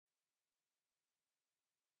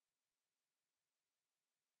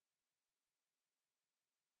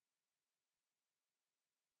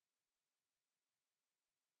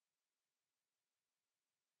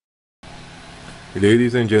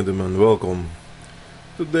Ladies and gentlemen, welcome.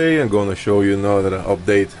 Today I'm gonna show you another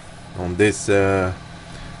update on this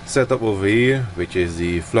setup over here, which is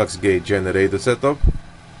the Flux Gate Generator setup.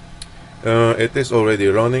 It is already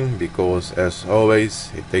running because, as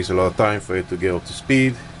always, it takes a lot of time for it to get up to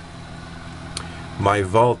speed. My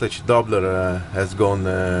voltage doubler has gone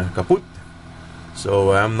kaput,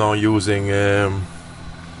 so I'm now using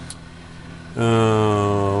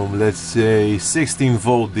let's say 16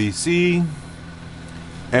 volt DC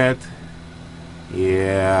at,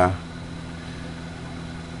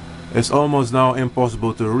 it's almost now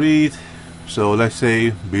impossible to read, so let's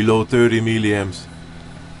say below 30 milliamps.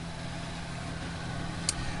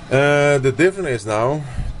 The difference is now,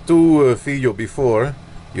 two video before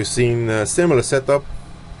you've seen a similar setup,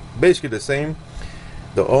 basically the same.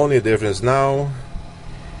 The only difference now,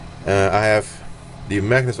 I have the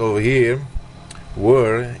magnets over here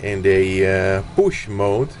were in the push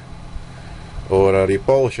mode or a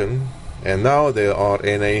repulsion, and now they are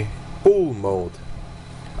in a pull mode,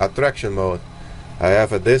 attraction mode. I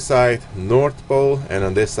have at this side north pole and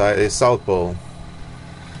on this side is south pole.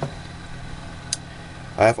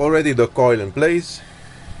 I have already the coil in place.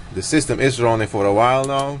 The system is running for a while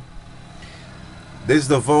now. This is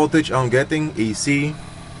the voltage I'm getting, EC,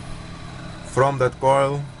 from that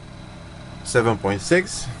coil,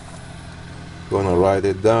 7.6. Gonna write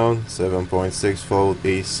it down, 7.6 volt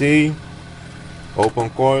AC. Open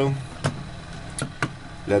coil.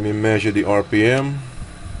 Let me measure the RPM.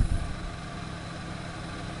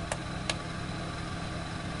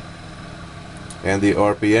 And the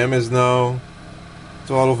RPM is now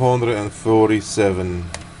 1247.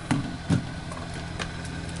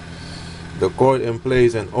 The coil in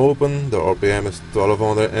place and open, the RPM is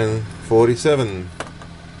 1247.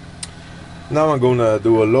 Now I'm gonna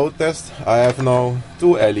do a load test. I have now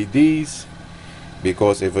two LEDs,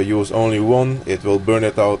 because if I use only one it will burn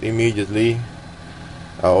it out immediately.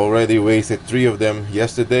 I already wasted 3 of them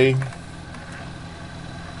yesterday.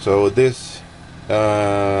 So this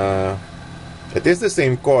it is the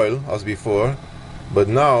same coil as before, but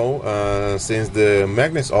now since the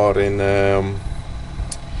magnets are in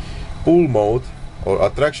pull mode or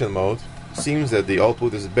attraction mode, seems that the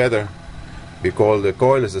output is better, because the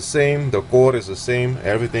coil is the same, the core is the same,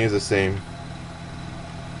 everything is the same.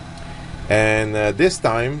 And this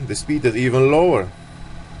time the speed is even lower,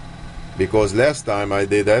 because last time I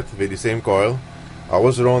did that with the same coil I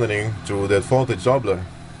was running through that voltage doubler.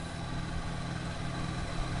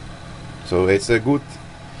 So it's a good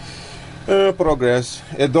progress.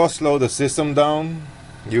 It does slow the system down,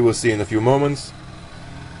 you will see in a few moments.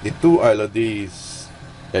 The two LEDs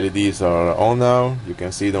are on now, you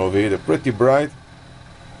can see them over here, they're pretty bright.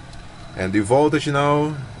 And the voltage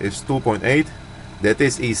now is 2.8. That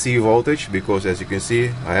is EC voltage, because as you can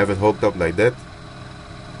see I have it hooked up like that.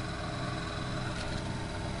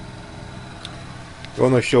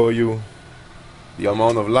 Gonna show you the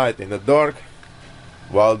amount of light in the dark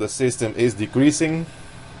while the system is decreasing.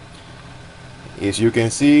 As you can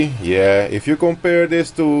see, if you compare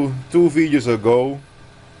this to 2 videos ago,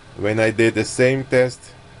 when I did the same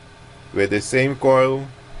test with the same coil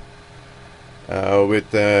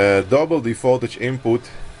with double the voltage input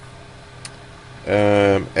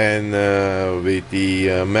and with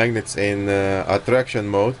the magnets in attraction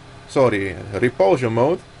mode, repulsion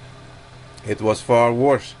mode, it was far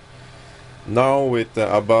worse. Now with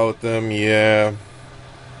about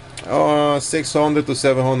 600 to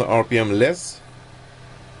 700 RPM less,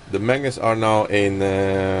 the magnets are now in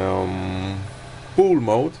pull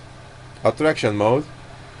mode, attraction mode.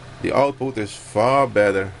 The output is far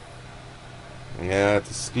better.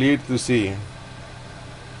 It's clear to see,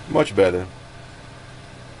 much better.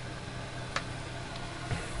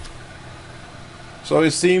 So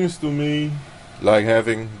it seems to me like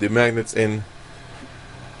having the magnets in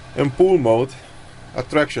pull mode,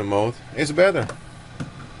 attraction mode, is better.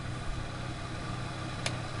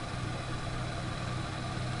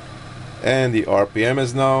 And the RPM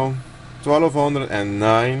is now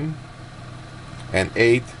 1209 and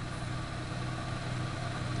 8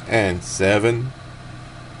 and 7.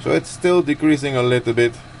 So it's still decreasing a little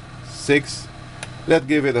bit. 6. Let's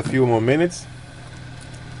give it a few more minutes.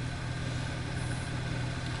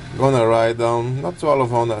 Gonna write down, not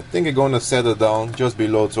 1200, I think I'm gonna set it down just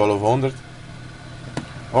below 1200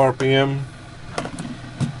 RPM.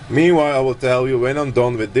 Meanwhile, I will tell you when I'm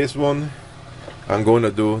done with this one, I'm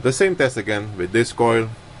gonna do the same test again with this coil,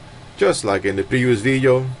 just like in the previous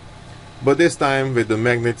video, but this time with the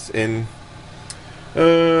magnets in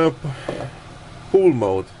pull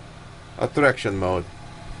mode, attraction mode.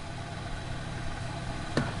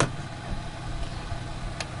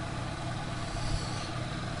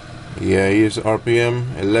 Yeah, here's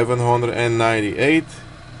RPM 1198,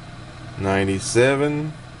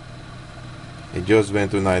 97. It just went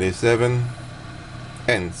to 97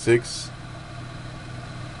 and 6.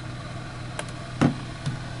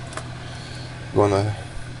 I'm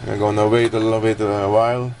gonna wait a little bit a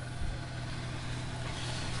while.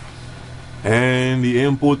 And the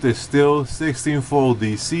input is still 16 volt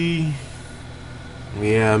DC.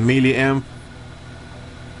 Yeah, milliamp.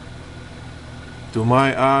 To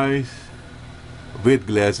my eyes, with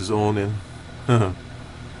glasses on in.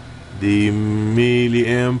 The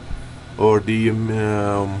milliamp, or the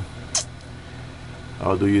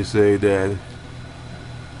how do you say that?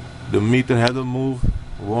 The meter hadn't moved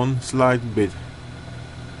one slight bit,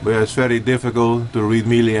 but it's very difficult to read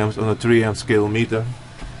milliamps on a 3 amp scale meter.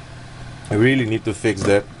 I really need to fix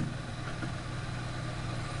that.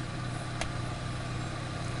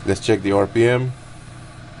 Let's check the RPM.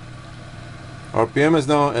 RPM is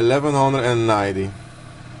now 1190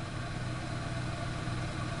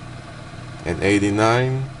 and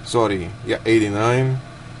 89. Sorry, yeah, 89.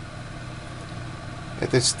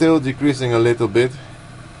 It is still decreasing a little bit.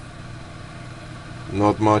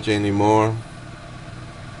 Not much anymore.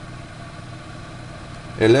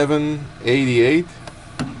 1188.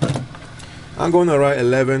 I'm gonna write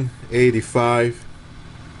 1185.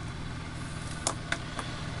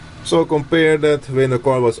 So compare that when the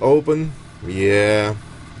coil was open. Yeah,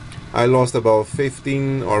 I lost about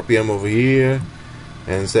 15 RPM over here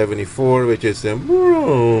and 74, which is 62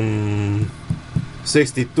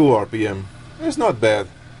 RPM. It's not bad,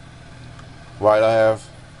 while I have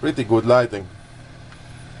pretty good lighting,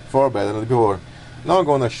 far better than before. Now I'm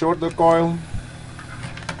gonna short the coil.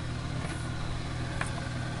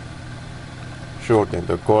 Shorten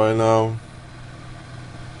the coil now.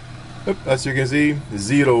 Yep, as you can see,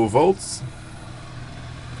 0 volts.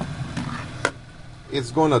 It's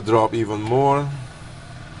gonna drop even more.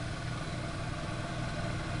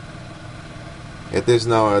 It is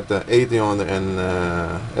now at 1800 and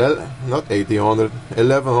not 1800,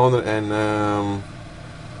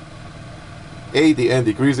 1180 and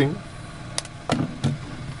decreasing.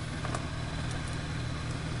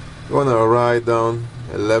 Gonna write down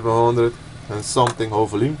 1100 and something,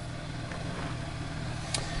 hopefully.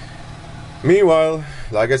 Meanwhile,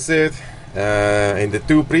 like I said in the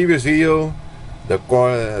 2 previous videos,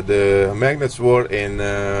 the magnets were in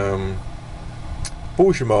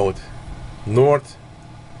push mode, north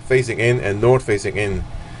facing in and north facing in.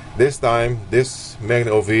 This time this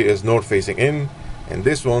magnet over here is north facing in and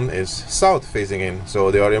this one is south facing in, so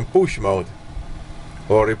they are in push mode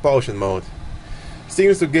or repulsion mode.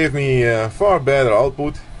 Seems to give me far better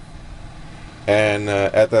output and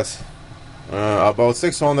at about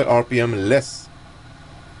 600 RPM less,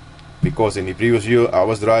 because in the previous year I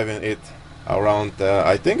was driving it around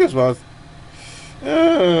I think it was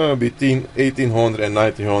between 1800 and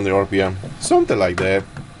 1900 RPM, something like that.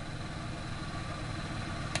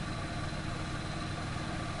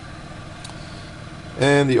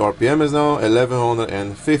 And the RPM is now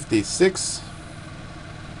 1156.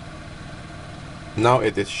 Now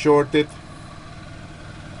it is shorted.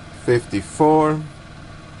 54,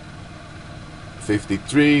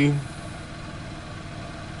 53,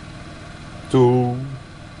 2.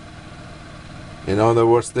 In other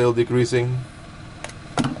words, still decreasing.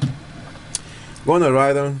 Gonna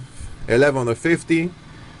write on 1150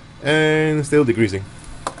 and still decreasing.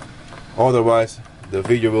 Otherwise, the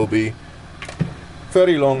video will be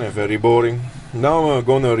very long and very boring. Now I'm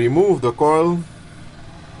gonna remove the coil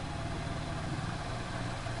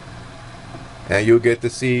and you get to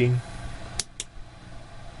see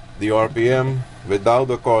the RPM without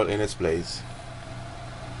the coil in its place.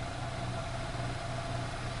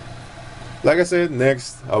 Like I said,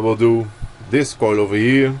 next I will do this coil over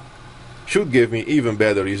here. Should give me even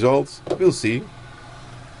better results, we'll see.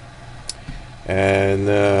 And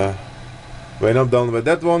when I'm done with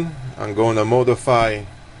that one, I'm gonna modify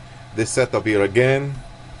this setup here again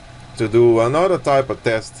to do another type of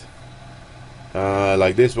test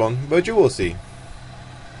like this one, but you will see.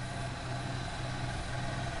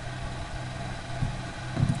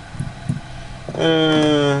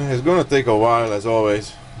 It's gonna take a while, as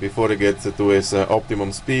always, before it gets to its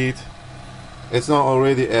optimum speed. It's now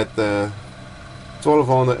already at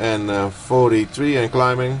 1243 and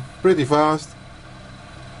climbing pretty fast.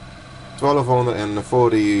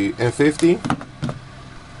 1240 and 50.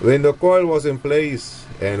 When the coil was in place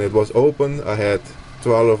and it was open, I had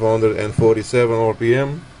 1247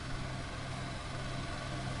 RPM.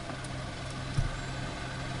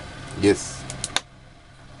 Yes.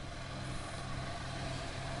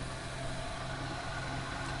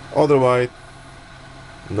 Otherwise,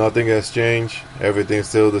 Nothing has changed, everything's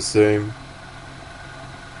still the same.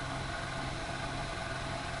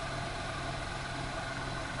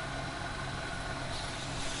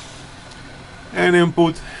 And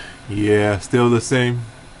input, yeah, still the same.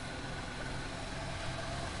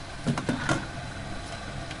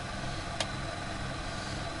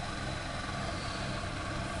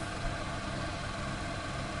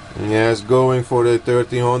 Yeah, it's going for the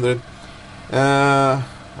 1300.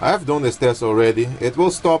 I've done this test already. It will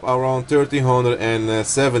stop around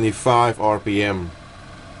 1375 RPM.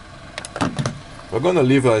 We're gonna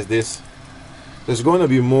leave it as this. There's gonna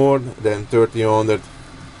be more than 1300.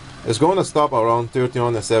 It's gonna stop around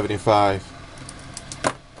 1375.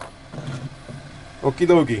 Okie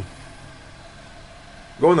dokie.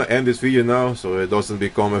 Gonna end this video now so it doesn't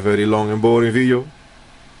become a very long and boring video.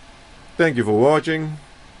 Thank you for watching.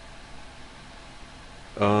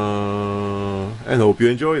 And hope you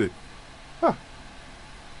enjoyed it.